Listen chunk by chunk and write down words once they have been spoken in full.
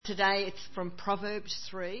Today it's from Proverbs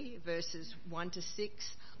 3, verses 1 to 6.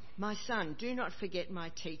 My son, do not forget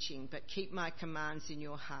my teaching, but keep my commands in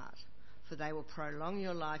your heart, for they will prolong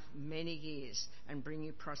your life many years and bring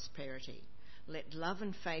you prosperity. Let love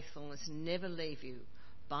and faithfulness never leave you.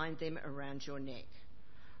 Bind them around your neck.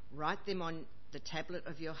 Write them on the tablet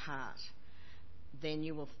of your heart. Then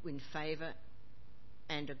you will win favour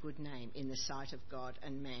and a good name in the sight of God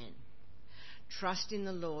and man. Trust in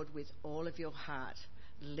the Lord with all of your heart.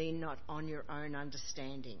 Lean not on your own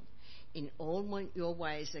understanding. In all your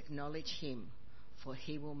ways acknowledge him, for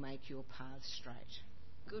he will make your paths straight.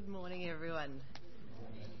 Good morning, everyone.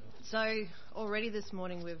 So already this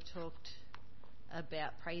morning we've talked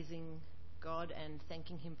about praising God and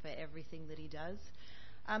thanking him for everything that he does.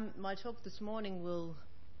 My talk this morning will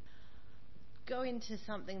go into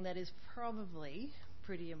something that is probably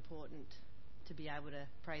pretty important to be able to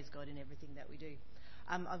praise God in everything that we do.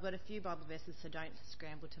 I've got a few Bible verses, so don't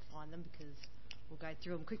scramble to find them because we'll go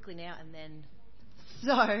through them quickly now and then.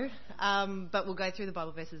 But we'll go through the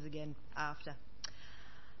Bible verses again after.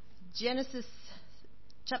 Genesis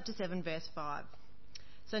chapter 7, verse 5.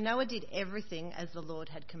 So Noah did everything as the Lord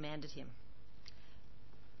had commanded him.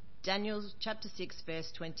 Daniel chapter 6,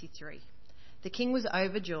 verse 23. The king was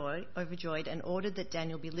overjoyed and ordered that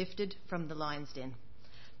Daniel be lifted from the lion's den.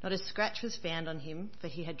 Not a scratch was found on him, for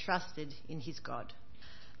he had trusted in his God.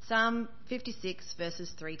 Psalm 56,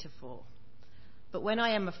 verses 3 to 4. But when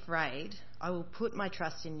I am afraid, I will put my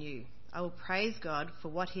trust in you. I will praise God for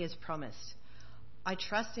what he has promised. I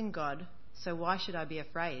trust in God, so why should I be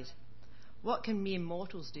afraid? What can mere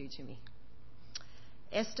mortals do to me?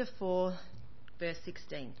 Esther 4, verse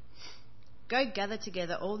 16. Go gather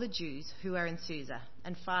together all the Jews who are in Susa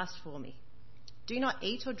and fast for me. Do not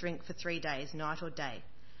eat or drink for 3 days, night or day.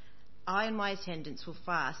 I and my attendants will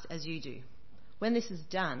fast as you do. When this is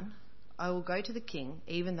done, I will go to the king,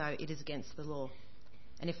 even though it is against the law.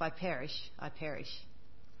 And if I perish, I perish.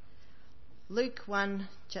 Luke 1,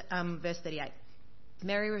 verse 38.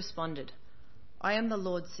 Mary responded, I am the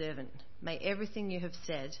Lord's servant. May everything you have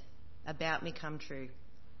said about me come true.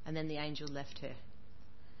 And then the angel left her.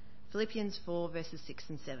 Philippians 4, verses 6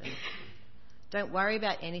 and 7. Don't worry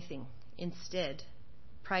about anything. Instead,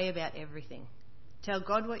 pray about everything. Tell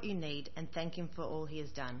God what you need and thank him for all he has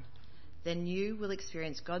done. Then you will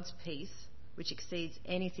experience God's peace, which exceeds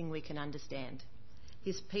anything we can understand.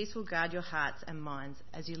 His peace will guard your hearts and minds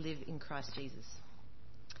as you live in Christ Jesus.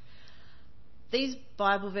 These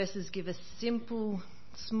Bible verses give a simple,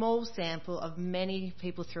 small sample of many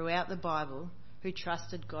people throughout the Bible who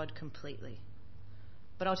trusted God completely.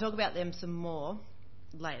 But I'll talk about them some more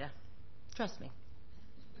later. Trust me.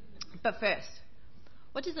 But first,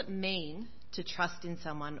 what does it mean to trust in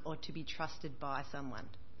someone or to be trusted by someone?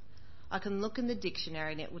 I can look in the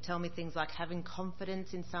dictionary and it will tell me things like having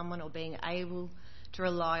confidence in someone or being able to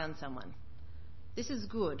rely on someone. This is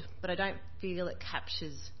good, but I don't feel it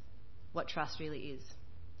captures what trust really is.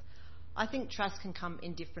 I think trust can come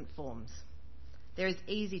in different forms. There is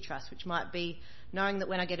easy trust, which might be knowing that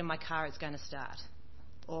when I get in my car it's going to start.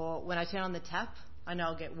 Or when I turn on the tap, I know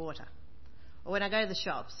I'll get water. Or when I go to the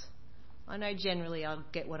shops, I know generally I'll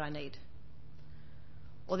get what I need.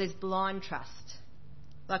 Or there's blind trust,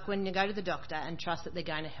 like when you go to the doctor and trust that they're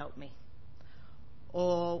going to help me.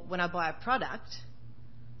 Or when I buy a product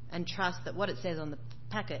and trust that what it says on the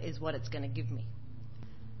packet is what it's going to give me.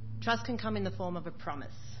 Trust can come in the form of a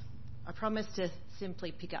promise. A promise to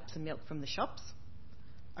simply pick up some milk from the shops.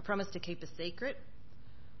 A promise to keep a secret.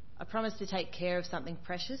 A promise to take care of something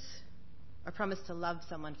precious. A promise to love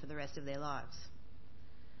someone for the rest of their lives.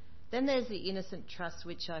 Then there's the innocent trust,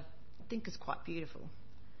 which I think is quite beautiful.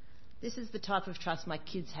 This is the type of trust my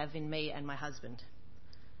kids have in me and my husband.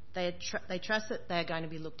 They trust that they are going to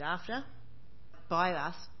be looked after by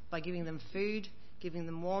us by giving them food, giving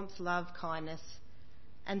them warmth, love, kindness,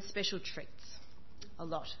 and special treats. A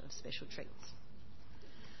lot of special treats.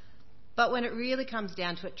 But when it really comes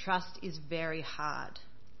down to it, trust is very hard.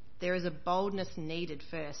 There is a boldness needed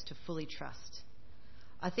first to fully trust.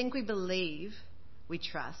 I think we believe we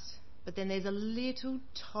trust, but then there's a little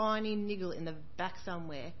tiny niggle in the back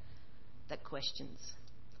somewhere that questions.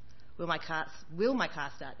 Will my car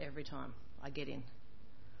start every time I get in?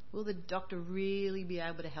 Will the doctor really be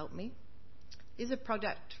able to help me? Is the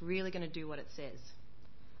product really going to do what it says?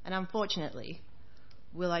 And unfortunately,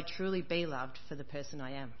 will I truly be loved for the person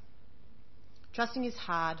I am? Trusting is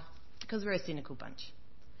hard because we're a cynical bunch.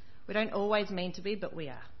 We don't always mean to be, but we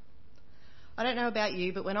are. I don't know about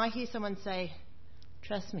you, but when I hear someone say,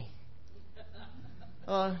 trust me,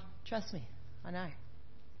 or trust me, I know,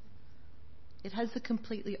 it has the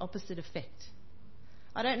completely opposite effect.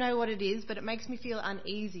 I don't know what it is, but it makes me feel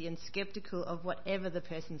uneasy and sceptical of whatever the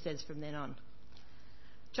person says from then on.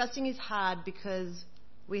 Trusting is hard because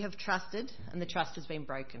we have trusted and the trust has been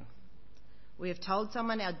broken. We have told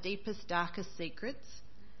someone our deepest, darkest secrets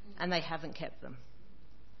and they haven't kept them.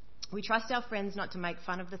 We trust our friends not to make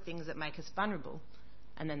fun of the things that make us vulnerable,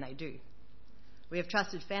 and then they do. We have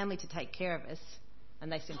trusted family to take care of us, and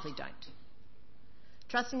they simply don't.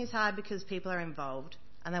 Trusting is hard because people are involved,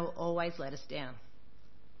 and they will always let us down.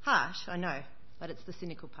 Harsh, I know, but it's the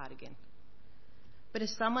cynical part again. But if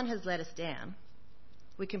someone has let us down,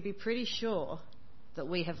 we can be pretty sure that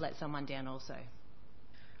we have let someone down also.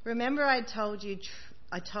 Remember I told you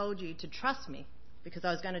to trust me because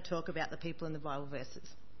I was going to talk about the people in the Bible verses.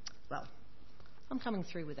 Well, I'm coming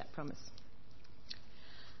through with that promise.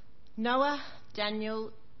 Noah,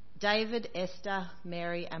 Daniel, David, Esther,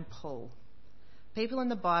 Mary and Paul. People in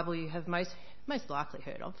the Bible you have most likely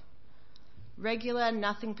heard of. Regular,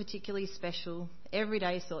 nothing particularly special,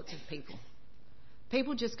 everyday sorts of people.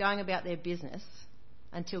 People just going about their business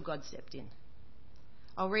until God stepped in.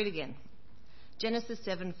 I'll read again. Genesis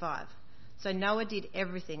 7:5. So Noah did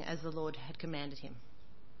everything as the Lord had commanded him.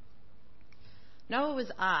 Noah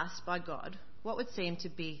was asked by God what would seem to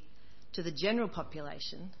be, to the general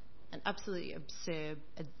population, an absolutely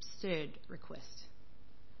absurd request.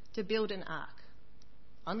 To build an ark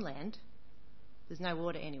on land. There's no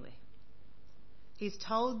water anywhere. He's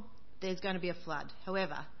told there's going to be a flood.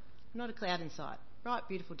 However, not a cloud in sight. Right,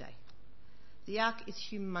 beautiful day. The ark is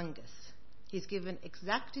humongous. He's given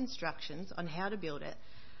exact instructions on how to build it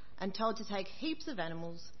and told to take heaps of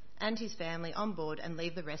animals and his family on board and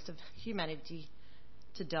leave the rest of humanity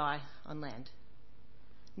to die on land.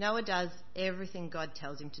 Noah does everything God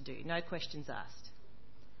tells him to do, no questions asked.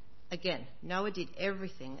 Again, Noah did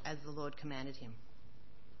everything as the Lord commanded him.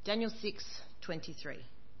 Daniel 6:23.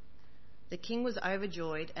 The king was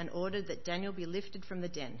overjoyed and ordered that Daniel be lifted from the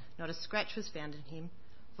den. Not a scratch was found in him,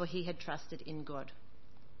 for he had trusted in God.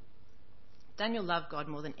 Daniel loved God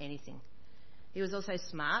more than anything. He was also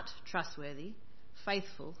smart, trustworthy,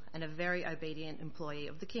 faithful, and a very obedient employee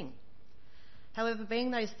of the king. However,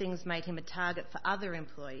 being those things made him a target for other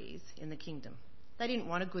employees in the kingdom. They didn't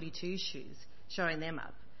want a goody two-shoes showing them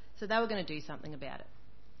up, so they were going to do something about it.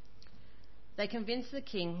 They convinced the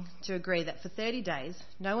king to agree that for 30 days,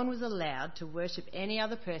 no one was allowed to worship any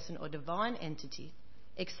other person or divine entity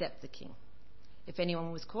except the king. If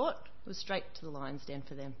anyone was caught, it was straight to the lion's den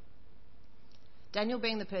for them. Daniel,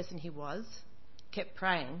 being the person he was, kept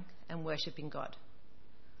praying and worshipping God.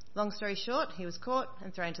 Long story short, he was caught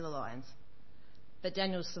and thrown to the lions. But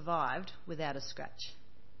Daniel survived without a scratch.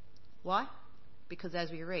 Why? Because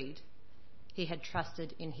as we read, he had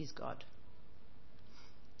trusted in his God.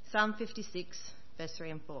 Psalm 56, verse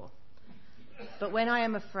 3 and 4. But when I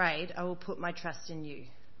am afraid, I will put my trust in you.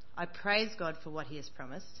 I praise God for what he has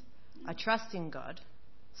promised. I trust in God,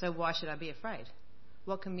 so why should I be afraid?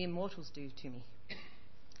 What can mere mortals do to me?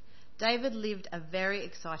 David lived a very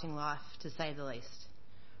exciting life, to say the least.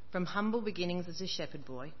 From humble beginnings as a shepherd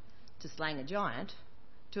boy, to slaying a giant,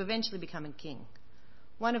 to eventually becoming king,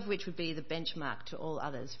 one of which would be the benchmark to all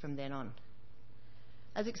others from then on.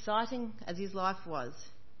 As exciting as his life was,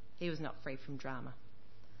 he was not free from drama.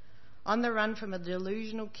 On the run from a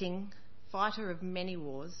delusional king, fighter of many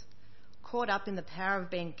wars, caught up in the power of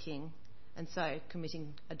being king, and so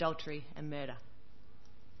committing adultery and murder.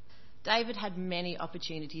 David had many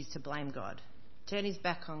opportunities to blame God, turn his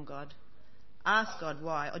back on God, ask God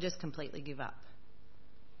why, or just completely give up.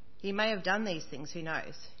 He may have done these things, who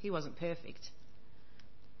knows? He wasn't perfect.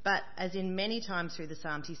 But as in many times through the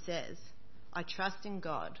Psalms, he says, I trust in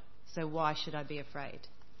God, so why should I be afraid?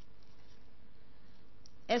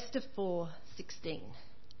 Esther 4:16.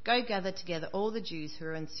 Go gather together all the Jews who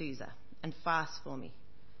are in Susa and fast for me.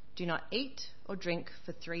 Do not eat or drink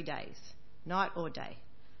for 3 days, night or day.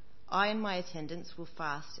 I and my attendants will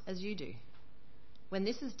fast as you do. When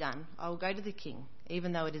this is done, I will go to the king,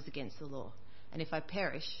 even though it is against the law. And if I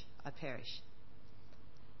perish, I perish.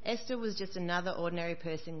 Esther was just another ordinary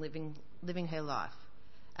person living her life,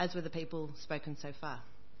 as were the people spoken so far.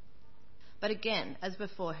 But again, as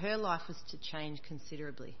before, her life was to change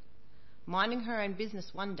considerably. Minding her own business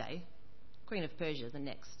one day, Queen of Persia the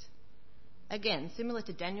next. Again, similar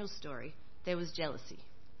to Daniel's story, there was jealousy.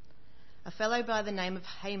 A fellow by the name of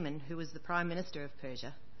Haman, who was the Prime Minister of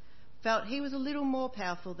Persia, felt he was a little more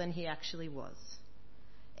powerful than he actually was.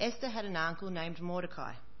 Esther had an uncle named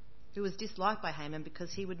Mordecai, who was disliked by Haman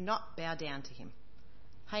because he would not bow down to him.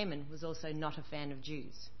 Haman was also not a fan of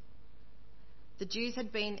Jews. The Jews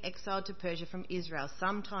had been exiled to Persia from Israel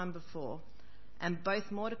some time before, and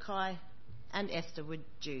both Mordecai and Esther were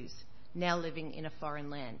Jews, now living in a foreign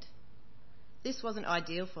land. This wasn't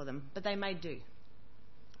ideal for them, but they made do.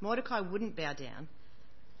 Mordecai wouldn't bow down,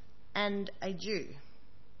 and a Jew.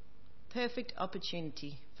 Perfect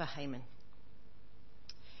opportunity for Haman.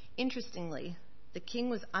 Interestingly, the king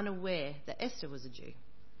was unaware that Esther was a Jew.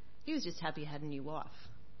 He was just happy he had a new wife.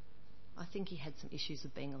 I think he had some issues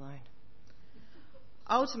with being alone.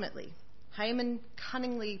 Ultimately, Haman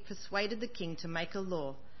cunningly persuaded the king to make a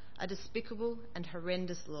law, a despicable and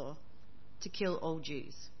horrendous law, to kill all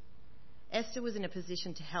Jews. Esther was in a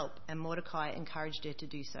position to help, and Mordecai encouraged her to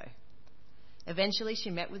do so. Eventually, she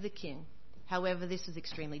met with the king. However, this was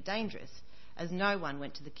extremely dangerous, as no one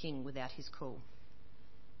went to the king without his call.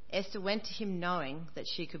 Esther went to him knowing that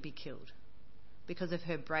she could be killed. Because of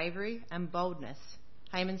her bravery and boldness,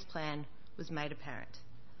 Haman's plan was made apparent.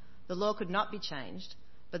 The law could not be changed,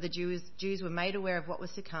 but the Jews were made aware of what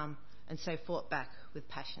was to come and so fought back with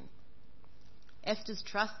passion. Esther's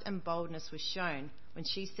trust and boldness was shown when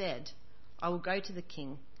she said, "I will go to the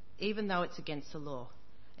king, even though it's against the law,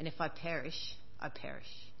 and if I perish, I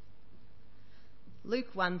perish."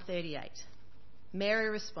 Luke 1:38. Mary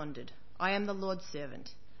responded, "I am the Lord's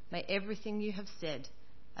servant. May everything you have said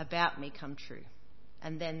about me come true."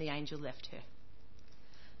 And then the angel left her.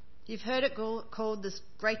 You've heard it called the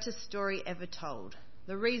greatest story ever told,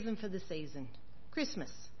 the reason for the season,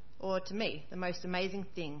 Christmas, or to me, the most amazing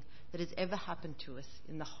thing that has ever happened to us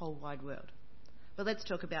in the whole wide world. But let's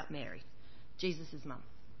talk about Mary, Jesus' mum.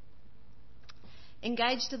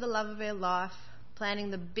 Engaged to the love of her life,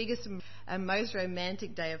 planning the biggest and most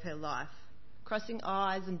romantic day of her life, crossing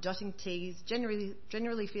I's and dotting T's,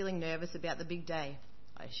 generally feeling nervous about the big day,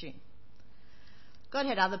 I assume. God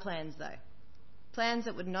had other plans though. Plans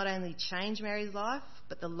that would not only change Mary's life,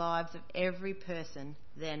 but the lives of every person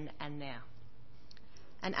then and now.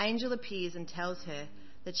 An angel appears and tells her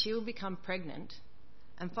that she will become pregnant,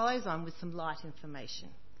 and follows on with some light information,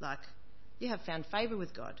 like, "You have found favour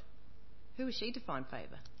with God." Who was she to find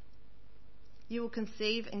favour? "You will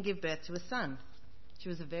conceive and give birth to a son." She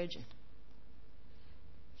was a virgin.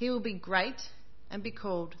 "He will be great and be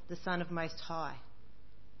called the Son of Most High."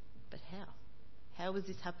 But how? How was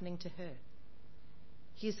this happening to her?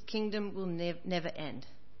 "His kingdom will never end."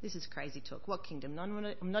 This is crazy talk. What kingdom?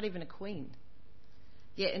 I'm not even a queen.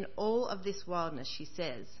 Yet in all of this wildness, she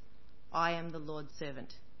says, "I am the Lord's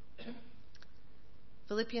servant."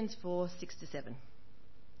 Philippians 4:6-7.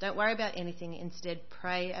 Don't worry about anything. Instead,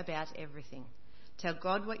 pray about everything. Tell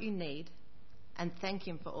God what you need and thank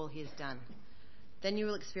Him for all He has done. Then you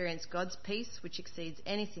will experience God's peace, which exceeds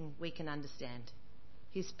anything we can understand.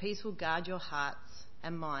 His peace will guard your hearts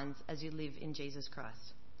and minds as you live in Jesus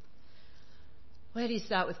Christ. Where do you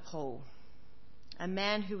start with Paul? A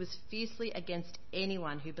man who was fiercely against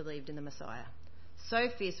anyone who believed in the Messiah. So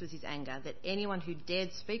fierce was his anger that anyone who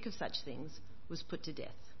dared speak of such things was put to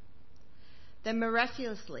death. Then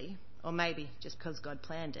miraculously, or maybe just because God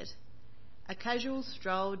planned it, a casual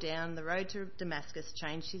stroll down the road to Damascus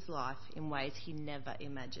changed his life in ways he never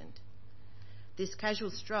imagined. This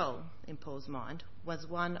casual stroll, in Paul's mind, was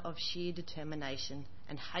one of sheer determination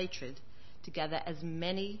and hatred to gather as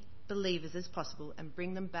many believers as possible and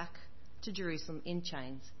bring them back to Jerusalem in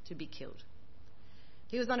chains to be killed.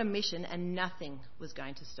 He was on a mission and nothing was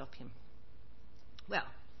going to stop him. Well,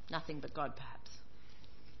 nothing but God, perhaps.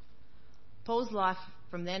 Paul's life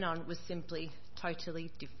from then on was simply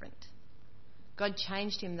totally different. God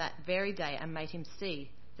changed him that very day and made him see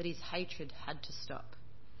that his hatred had to stop.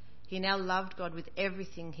 He now loved God with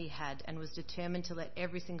everything he had and was determined to let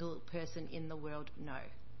every single person in the world know.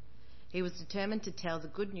 He was determined to tell the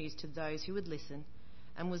good news to those who would listen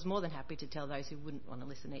and was more than happy to tell those who wouldn't want to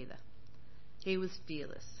listen either. He was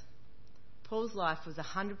fearless. Paul's life was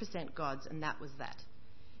 100% God's, and that was that.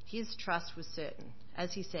 His trust was certain.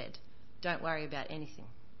 As he said, "Don't worry about anything."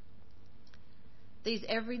 These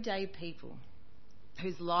everyday people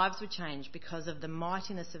whose lives were changed because of the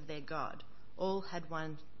mightiness of their God all had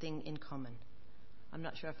one thing in common. I'm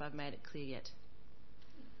not sure if I've made it clear yet.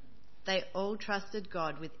 They all trusted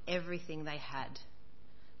God with everything they had.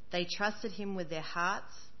 They trusted Him with their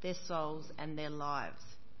hearts, their souls, and their lives.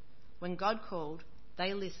 When God called,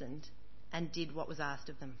 they listened and did what was asked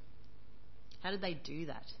of them. How did they do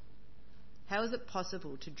that? How is it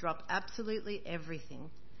possible to drop absolutely everything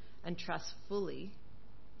and trust fully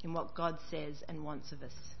in what God says and wants of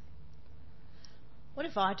us? What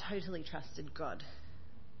if I totally trusted God?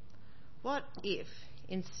 What if,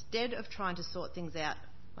 instead of trying to sort things out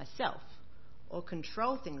myself or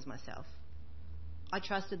control things myself, I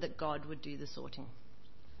trusted that God would do the sorting?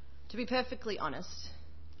 To be perfectly honest,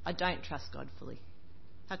 I don't trust God fully.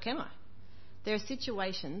 How can I? There are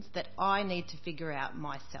situations that I need to figure out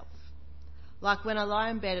myself. Like when I lie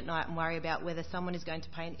in bed at night and worry about whether someone is going to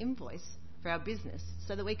pay an invoice for our business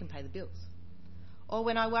so that we can pay the bills. Or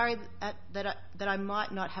when I worry that I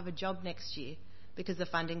might not have a job next year because the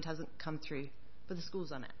funding doesn't come through for the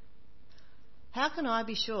schools I'm at. How can I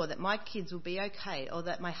be sure that my kids will be okay, or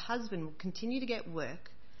that my husband will continue to get work,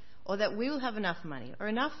 or that we will have enough money or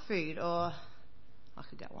enough food, or I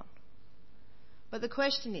could go on. But the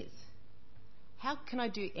question is, how can I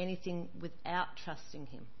do anything without trusting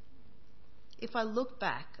him? If I look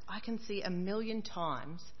back, I can see 1,000,000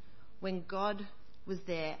 times when God was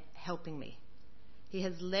there helping me. He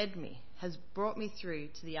has led me, has brought me through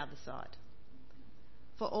to the other side.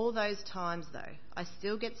 For all those times, though, I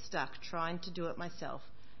still get stuck trying to do it myself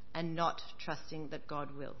and not trusting that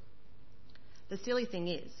God will. The silly thing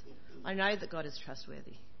is, I know that God is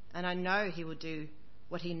trustworthy, and I know he will do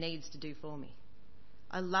what he needs to do for me.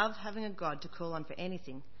 I love having a God to call on for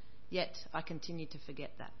anything, yet I continue to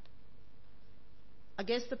forget that. I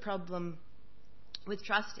guess the problem with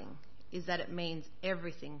trusting is that it means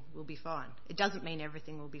everything will be fine. It doesn't mean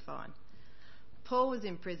everything will be fine. Paul was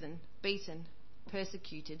in prison, beaten,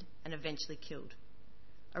 persecuted, and eventually killed.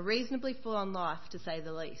 A reasonably full-on life, to say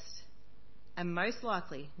the least, and most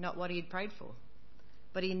likely not what he had prayed for.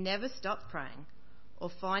 But he never stopped praying or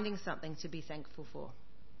finding something to be thankful for.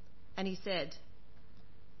 And he said,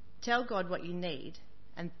 "Tell God what you need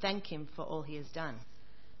and thank him for all he has done."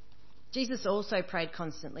 Jesus also prayed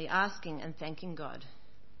constantly, asking and thanking God.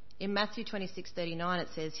 In Matthew 26:39 it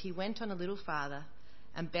says, "He went on a little farther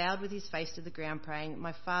and bowed with his face to the ground, praying,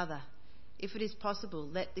 'My Father, if it is possible,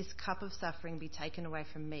 let this cup of suffering be taken away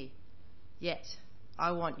from me. Yet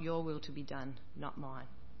I want your will to be done, not mine.'"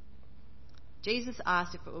 Jesus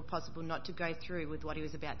asked if it were possible not to go through with what he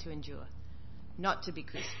was about to endure, not to be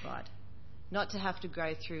crucified, not to have to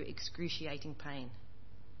go through excruciating pain.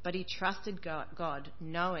 But he trusted God,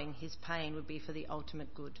 knowing his pain would be for the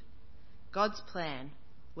ultimate good. God's plan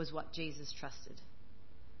was what Jesus trusted.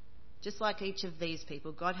 Just like each of these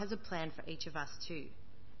people, God has a plan for each of us too,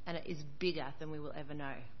 and it is bigger than we will ever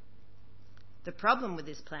know. The problem with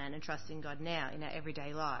this plan and trusting God now in our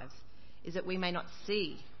everyday lives is that we may not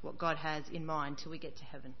see what God has in mind till we get to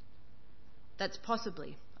heaven. That's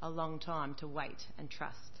possibly a long time to wait and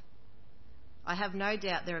trust. I have no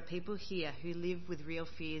doubt there are people here who live with real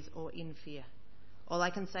fears or in fear. All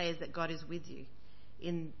I can say is that God is with you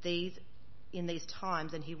in these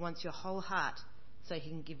times, and he wants your whole heart so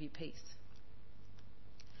he can give you peace.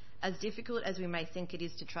 As difficult as we may think it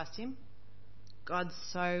is to trust him, God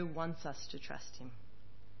so wants us to trust him.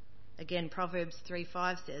 Again, Proverbs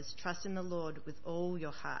 3:5 says, "Trust in the Lord with all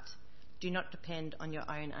your heart. Do not depend on your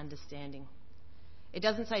own understanding." It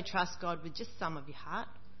doesn't say trust God with just some of your heart,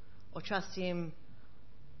 or trust him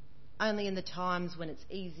only in the times when it's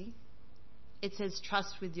easy. It says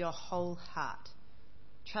trust with your whole heart.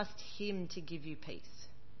 Trust him to give you peace.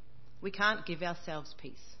 We can't give ourselves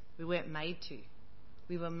peace. We weren't made to.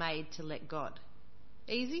 We were made to let God.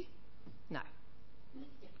 Easy? No.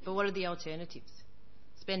 But what are the alternatives?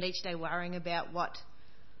 Spend each day worrying about what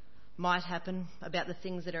might happen, about the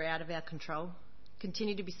things that are out of our control.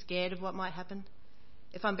 Continue to be scared of what might happen.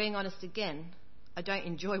 If I'm being honest again, I don't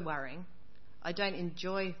enjoy worrying. I don't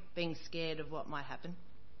enjoy being scared of what might happen.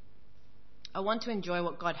 I want to enjoy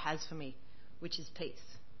what God has for me, which is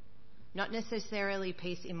peace. Not necessarily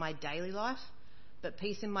peace in my daily life, but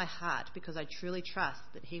peace in my heart, because I truly trust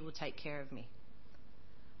that he will take care of me.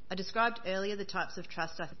 I described earlier the types of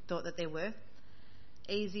trust I thought that there were: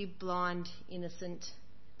 easy, blind, innocent,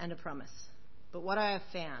 and a promise. But what I have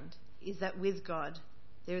found is that with God,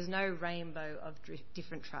 there is no rainbow of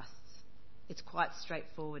different trusts. It's quite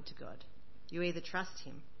straightforward to God. You either trust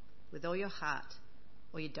him with all your heart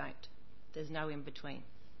or you don't. There's no in between.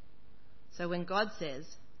 So when God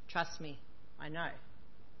says, "Trust me," I know.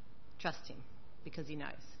 Trust him because he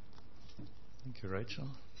knows. Thank you, Rachel.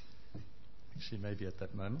 Actually, maybe at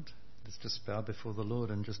that moment, let's just bow before the Lord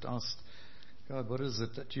and just ask, God, what is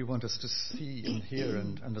it that you want us to see and hear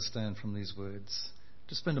and understand from these words?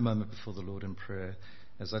 Just spend a moment before the Lord in prayer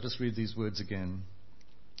as I just read these words again.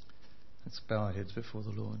 Let's bow our heads before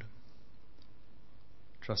the Lord.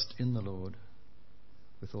 Trust in the Lord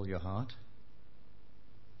with all your heart.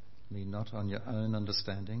 Lean not on your own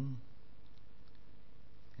understanding.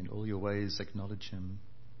 In all your ways acknowledge him,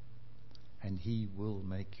 and he will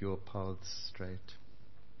make your paths straight.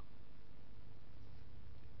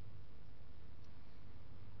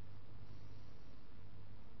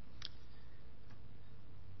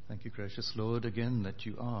 Thank you, gracious Lord, again that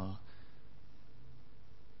you are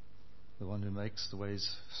the one who makes the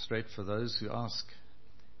ways straight for those who ask.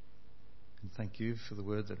 And thank you for the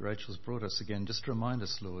word that Rachel's brought us again. Just remind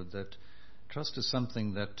us, Lord, that Trust is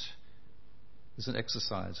something that is an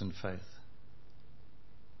exercise in faith.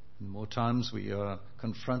 The more times we are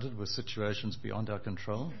confronted with situations beyond our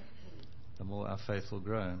control, the more our faith will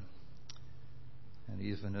grow. And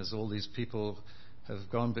even as all these people have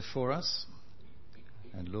gone before us,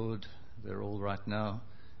 and Lord, they're all right now,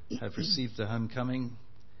 have received the homecoming,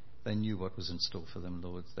 they knew what was in store for them,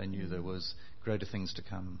 Lord. They knew there was greater things to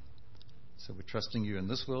come. So we're trusting you in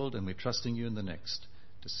this world, and we're trusting you in the next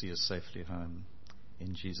to see us safely home.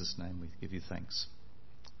 In Jesus' name we give you thanks.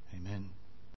 Amen.